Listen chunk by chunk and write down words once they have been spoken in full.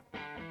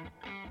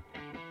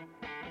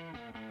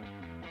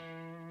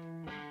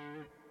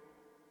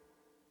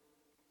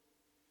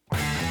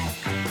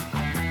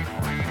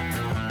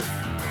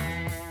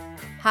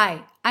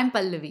Hi, I'm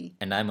Pallavi.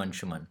 And I'm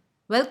Anshuman,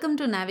 Welcome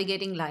to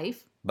Navigating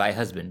Life. by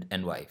husband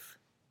and wife.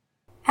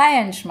 Hi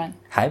Anshman.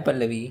 Hi,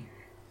 Pallavi.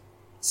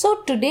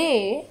 So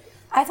today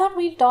I thought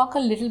we'd talk a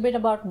little bit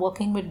about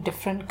working with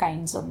different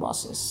kinds of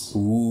bosses.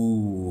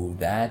 Ooh,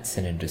 that's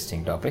an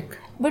interesting topic.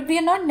 But we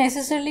are not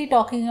necessarily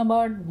talking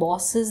about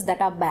bosses that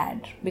are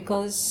bad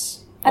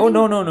because No.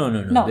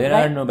 There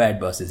are right? no bad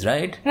bosses,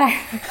 right? Right.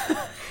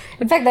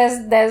 In fact,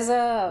 there's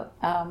a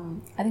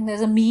I think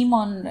there's a meme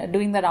on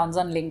doing the rounds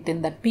on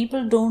LinkedIn that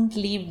people don't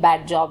leave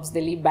bad jobs, they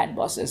leave bad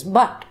bosses.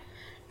 But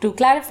to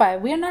clarify,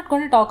 we are not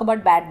going to talk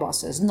about bad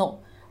bosses. No,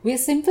 we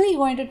are simply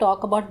going to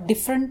talk about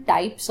different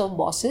types of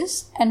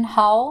bosses and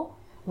how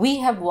we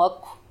have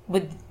worked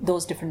with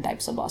those different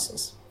types of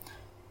bosses.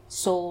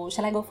 So,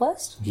 shall I go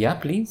first? Yeah,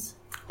 please.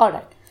 All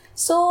right.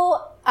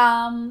 So,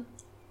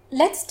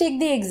 let's take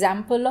the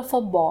example of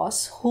a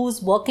boss whose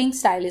working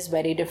style is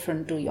very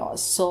different to yours.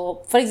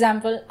 So, for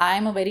example,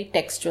 I'm a very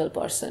textual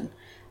person.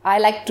 I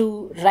like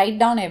to write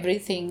down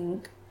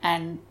everything,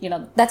 and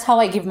that's how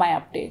I give my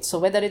updates. So,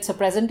 whether it's a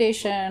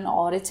presentation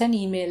or it's an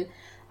email,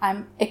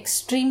 I'm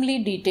extremely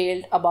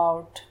detailed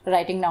about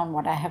writing down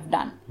what I have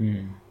done.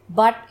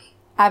 But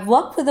I've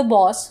worked with a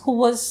boss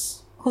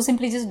who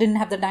simply just didn't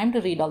have the time to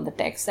read all the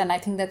text, and I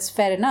think that's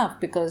fair enough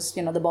because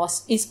the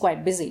boss is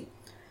quite busy.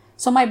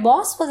 So my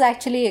boss was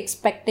actually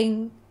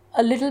expecting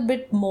a little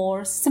bit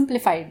more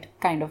simplified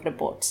kind of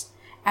reports.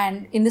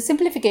 And in the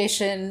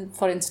simplification,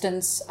 for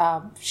instance,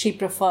 she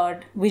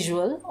preferred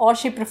visual, or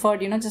she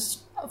preferred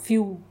just a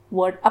few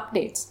word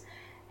updates.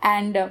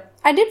 And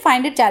I did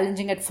find it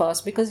challenging at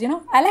first because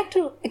I like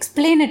to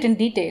explain it in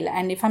detail,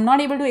 and if I'm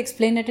not able to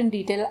explain it in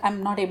detail,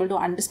 I'm not able to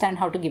understand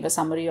how to give a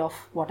summary of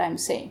what I'm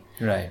saying.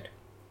 Right.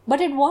 But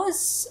it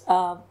was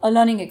a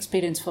learning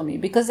experience for me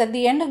because at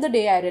the end of the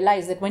day, I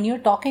realized that when you're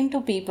talking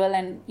to people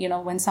and,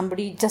 when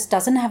somebody just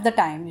doesn't have the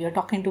time, you're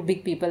talking to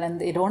big people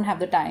and they don't have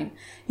the time,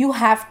 you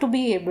have to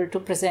be able to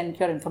present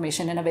your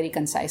information in a very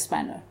concise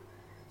manner.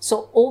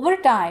 So over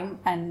time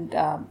and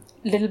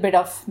little bit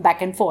of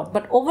back and forth,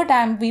 but over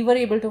time, we were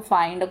able to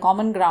find a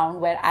common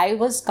ground where I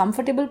was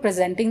comfortable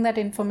presenting that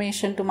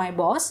information to my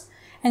boss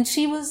and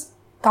she was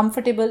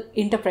comfortable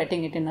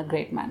interpreting it in a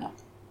great manner.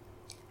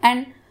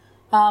 And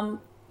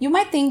you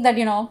might think that,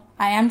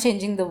 I am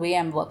changing the way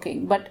I'm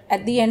working. But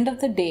at the end of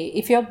the day,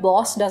 if your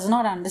boss does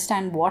not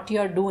understand what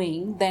you're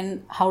doing,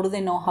 then how do they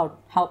know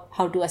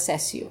how to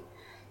assess you?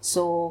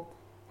 So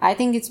I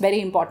think it's very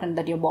important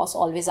that your boss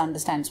always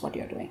understands what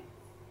you're doing.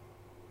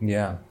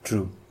 Yeah,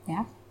 true.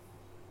 Yeah.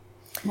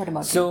 What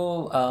about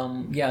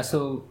you?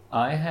 So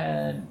I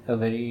had a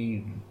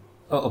very...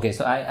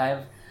 So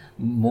I've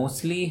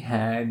mostly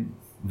had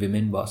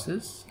women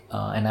bosses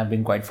and I've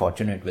been quite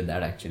fortunate with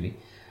that actually.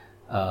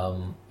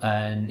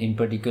 And in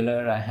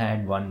particular, I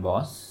had one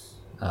boss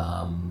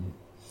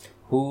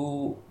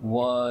who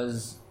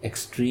was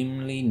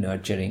extremely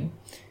nurturing,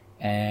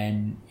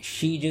 and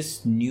she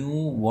just knew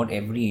what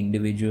every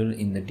individual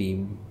in the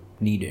team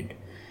needed.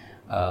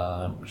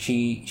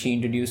 She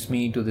introduced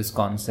me to this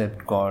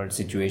concept called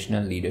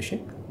situational leadership,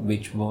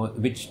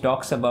 which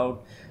talks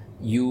about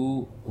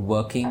you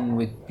working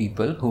with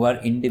people who are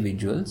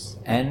individuals,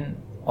 and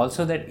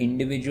also that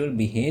individual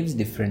behaves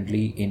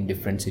differently in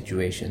different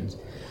situations.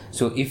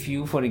 So if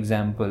you, for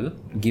example,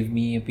 give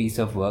me a piece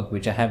of work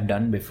which I have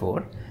done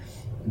before,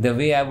 the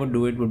way I would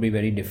do it would be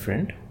very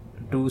different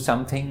to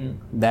something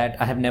that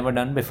I have never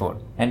done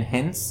before. And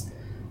hence,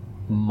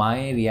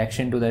 my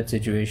reaction to that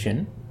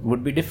situation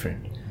would be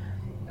different.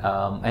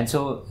 And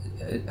so,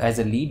 as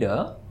a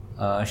leader,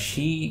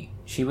 she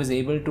was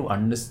able to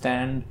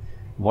understand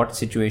what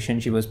situation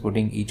she was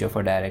putting each of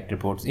her direct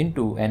reports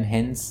into, and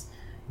hence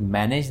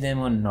manage them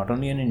on not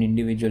only on an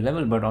individual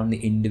level, but on the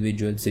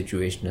individual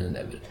situational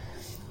level.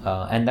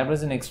 And that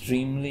was an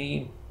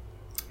extremely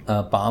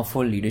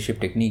powerful leadership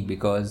technique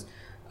because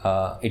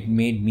it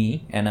made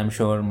me, and I'm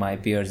sure my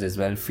peers as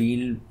well,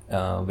 feel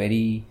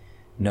very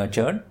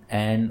nurtured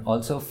and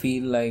also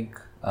feel like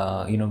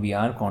we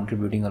are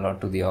contributing a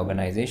lot to the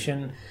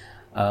organization,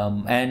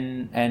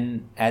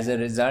 and as a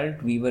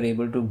result we were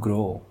able to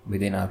grow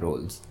within our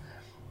roles.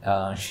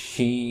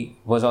 She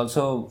was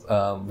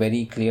also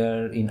very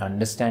clear in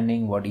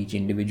understanding what each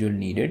individual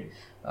needed,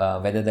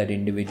 whether that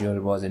individual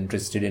was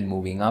interested in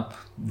moving up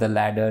the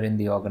ladder in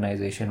the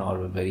organization or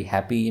were very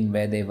happy in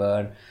where they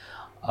were,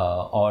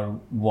 or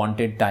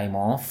wanted time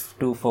off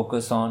to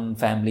focus on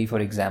family, for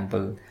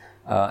example.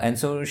 And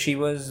so she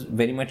was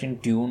very much in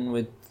tune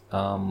with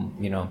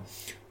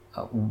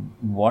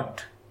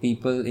what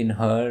people in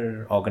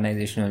her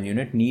organizational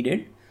unit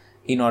needed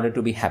in order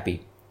to be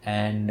happy.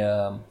 And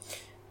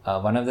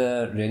one of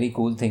the really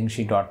cool things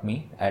she taught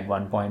me at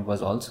one point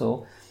was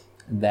also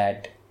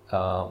that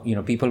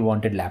people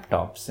wanted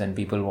laptops and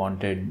people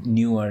wanted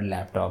newer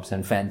laptops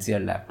and fancier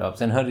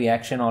laptops, and her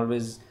reaction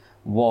always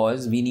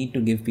was, we need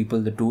to give people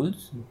the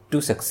tools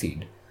to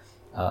succeed.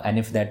 And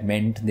if that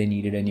meant they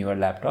needed a newer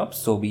laptop,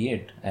 so be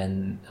it.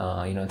 And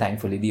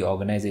thankfully the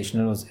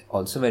organization was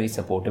also very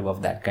supportive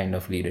of that kind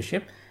of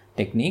leadership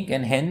technique,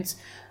 and hence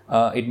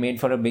it made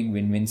for a big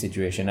win-win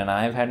situation, and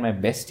I've had my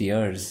best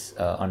years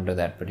under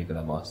that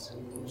particular boss.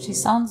 She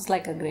sounds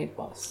like a great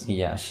boss.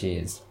 Yeah, she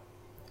is.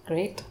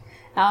 Great.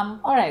 All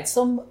right.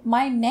 So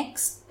my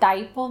next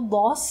type of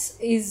boss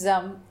is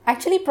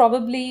actually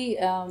probably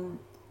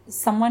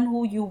someone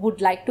who you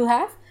would like to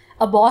have,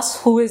 a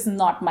boss who is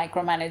not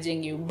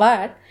micromanaging you.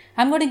 But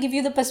I'm going to give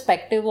you the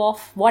perspective of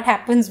what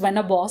happens when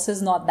a boss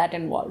is not that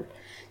involved.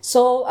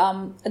 So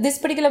this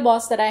particular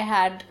boss that I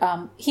had,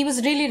 he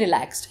was really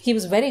relaxed. He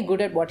was very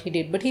good at what he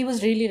did, but he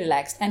was really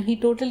relaxed, and he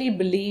totally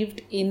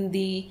believed in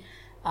the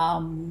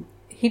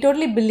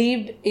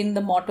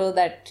motto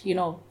that, you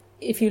know,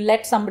 if you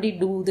let somebody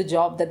do the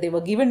job that they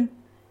were given,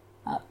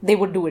 they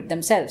would do it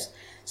themselves.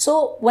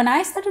 So when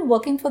I started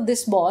working for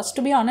this boss,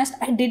 to be honest,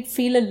 I did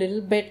feel a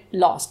little bit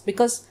lost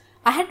because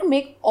I had to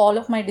make all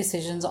of my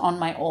decisions on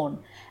my own.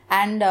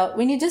 And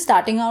when you're just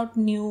starting out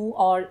new,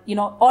 or, you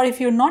know, or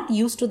if you're not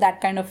used to that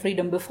kind of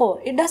freedom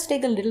before, it does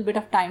take a little bit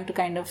of time to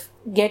kind of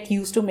get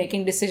used to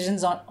making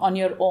decisions on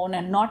your own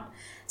and not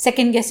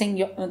second guessing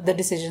the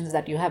decisions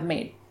that you have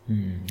made.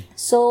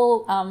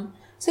 So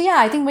yeah,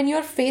 I think when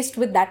you're faced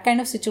with that kind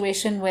of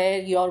situation where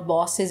your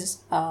boss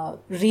is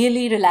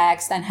really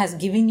relaxed and has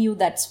given you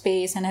that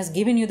space and has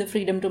given you the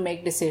freedom to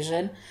make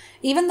decision,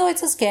 even though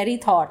it's a scary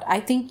thought, I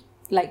think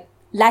like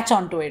latch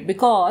onto it,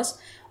 because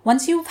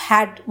once you've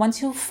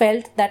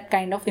felt that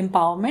kind of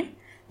empowerment,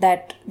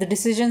 that the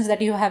decisions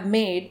that you have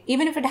made,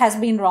 even if it has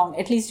been wrong,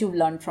 at least you've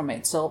learned from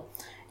it. So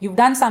you've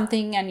done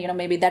something and, you know,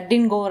 maybe that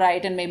didn't go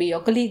right and maybe your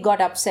colleague got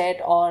upset,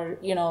 or,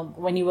 you know,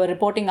 when you were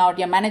reporting out,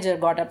 your manager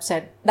got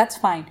upset. That's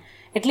fine.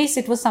 At least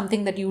it was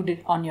something that you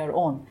did on your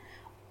own.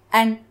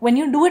 And when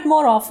you do it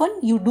more often,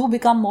 you do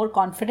become more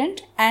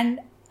confident.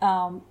 And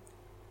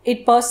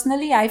it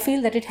personally, I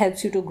feel that it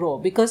helps you to grow,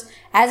 because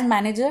as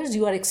managers,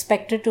 you are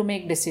expected to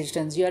make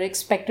decisions. You are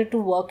expected to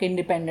work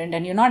independent,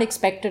 and you're not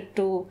expected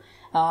to,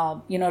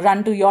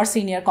 run to your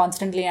senior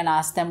constantly and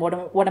ask them,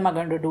 what am I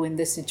going to do in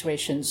this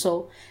situation?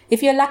 So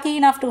if you're lucky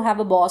enough to have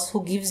a boss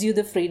who gives you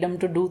the freedom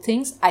to do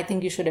things, I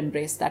think you should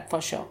embrace that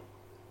for sure.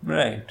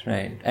 Right.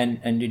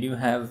 And did you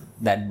have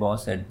that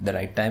boss at the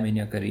right time in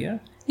your career?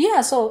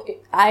 Yeah, so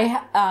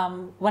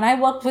when I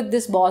worked with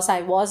this boss,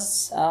 I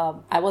was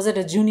at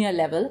a junior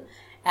level,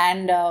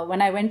 and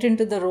when I went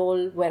into the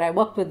role where I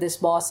worked with this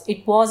boss,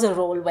 it was a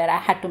role where I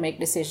had to make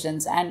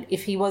decisions, and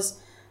if he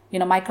was, you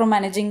know,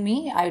 micromanaging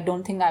me, I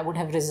don't think I would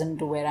have risen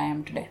to where I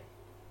am today.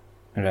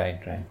 Right.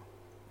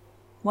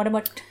 What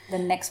about the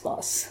next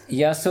boss?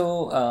 Yeah,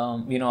 so,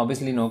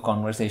 obviously no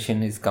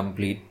conversation is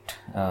complete.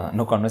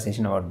 No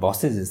conversation about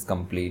bosses is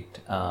complete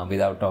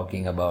without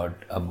talking about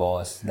a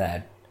boss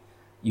that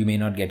you may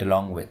not get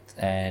along with.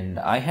 And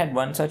I had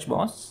one such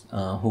boss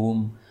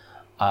whom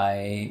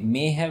I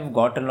may have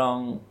got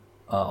along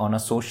on a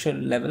social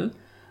level,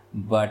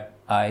 but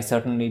I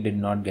certainly did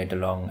not get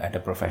along at a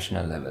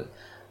professional level.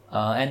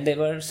 And there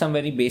were some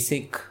very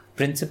basic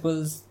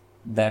principles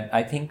that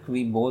I think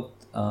we both...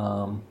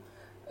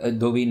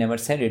 though we never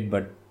said it,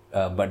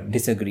 but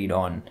disagreed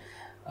on,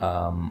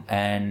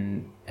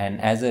 and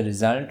as a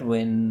result,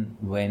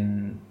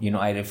 when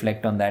I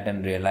reflect on that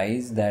and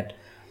realize that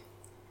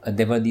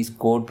there were these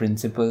core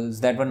principles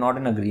that were not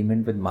in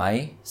agreement with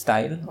my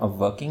style of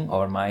working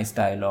or my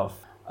style of,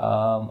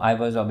 I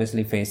was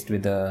obviously faced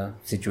with a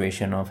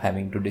situation of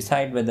having to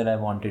decide whether I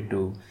wanted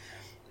to,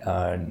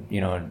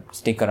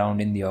 stick around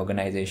in the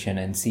organization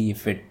and see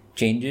if it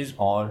changes,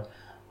 or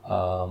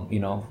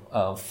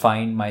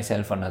find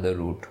myself another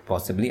route,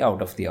 possibly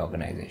out of the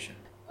organization.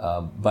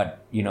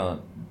 But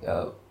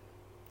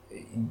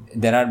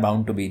there are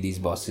bound to be these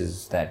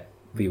bosses that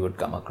we would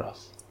come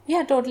across.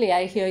 Yeah, totally.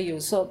 I hear you.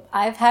 So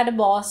I've had a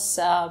boss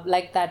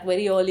like that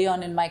very early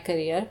on in my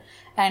career.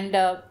 And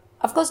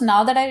of course,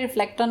 now that I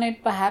reflect on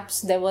it,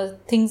 perhaps there were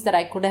things that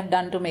I could have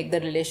done to make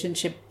the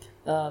relationship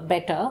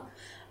better.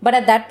 But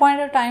at that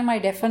point of time, I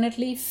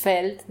definitely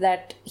felt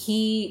that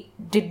he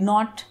did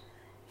not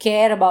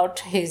care about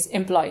his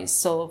employees.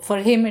 So for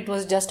him, it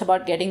was just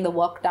about getting the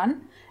work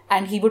done,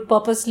 and he would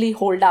purposely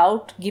hold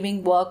out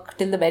giving work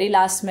till the very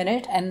last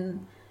minute,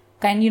 and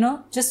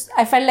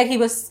I felt like he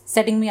was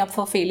setting me up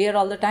for failure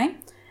all the time.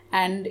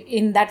 And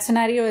in that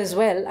scenario as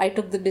well, I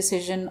took the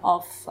decision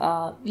of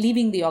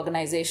leaving the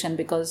organization,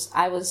 because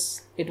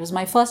it was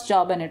my first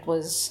job, and it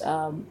was,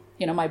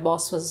 my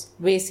boss was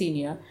way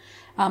senior.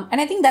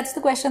 And I think that's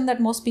the question that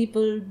most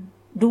people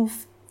do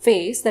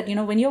face, that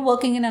when you're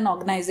working in an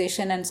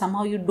organization and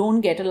somehow you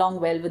don't get along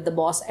well with the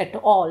boss at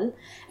all,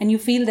 and you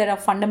feel there are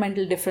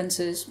fundamental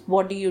differences,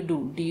 what do you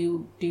do? Do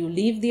you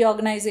leave the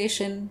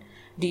organization?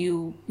 Do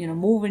you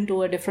move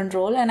into a different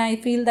role? And I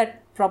feel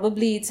that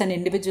probably it's an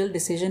individual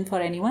decision for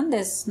anyone.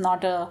 There's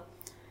not a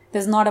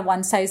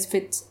one size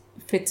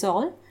fits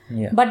all.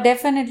 Yeah. But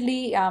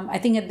definitely, I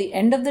think at the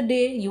end of the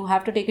day, you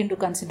have to take into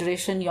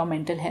consideration your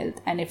mental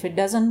health. And if it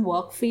doesn't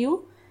work for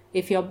you,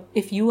 if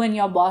you and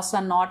your boss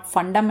are not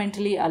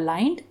fundamentally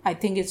aligned, I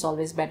think it's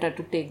always better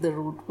to take the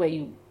route where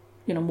you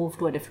move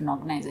to a different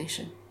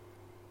organization.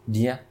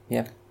 Yeah,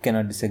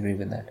 cannot disagree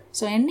with that.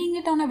 So ending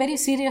it on a very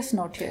serious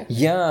note here.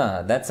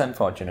 Yeah, that's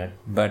unfortunate.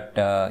 But,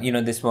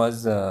 this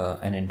was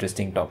an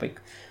interesting topic,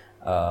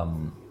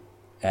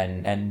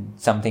 and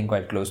something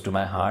quite close to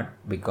my heart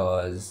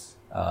because,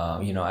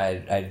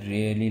 I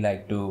really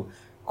like to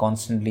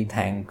constantly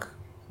thank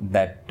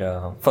that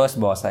first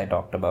boss I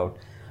talked about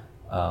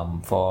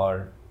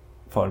for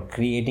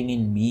creating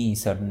in me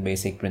certain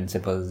basic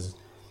principles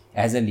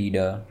as a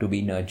leader to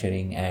be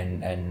nurturing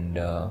and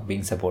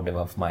being supportive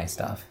of my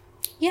staff.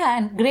 Yeah,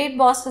 and great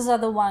bosses are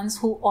the ones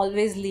who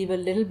always leave a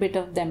little bit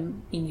of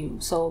them in you.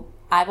 So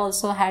I've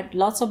also had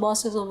lots of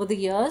bosses over the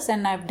years,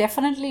 and I've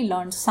definitely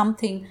learned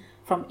something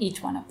from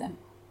each one of them.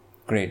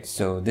 Great.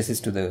 So this is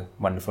to the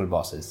wonderful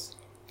bosses.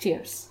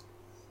 Cheers.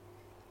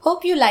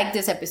 Hope you liked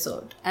this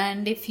episode.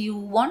 And if you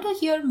want to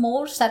hear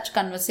more such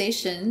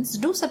conversations,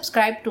 do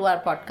subscribe to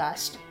our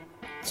podcast.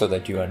 So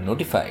that you are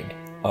notified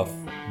of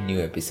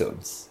new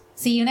episodes.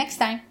 See you next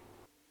time.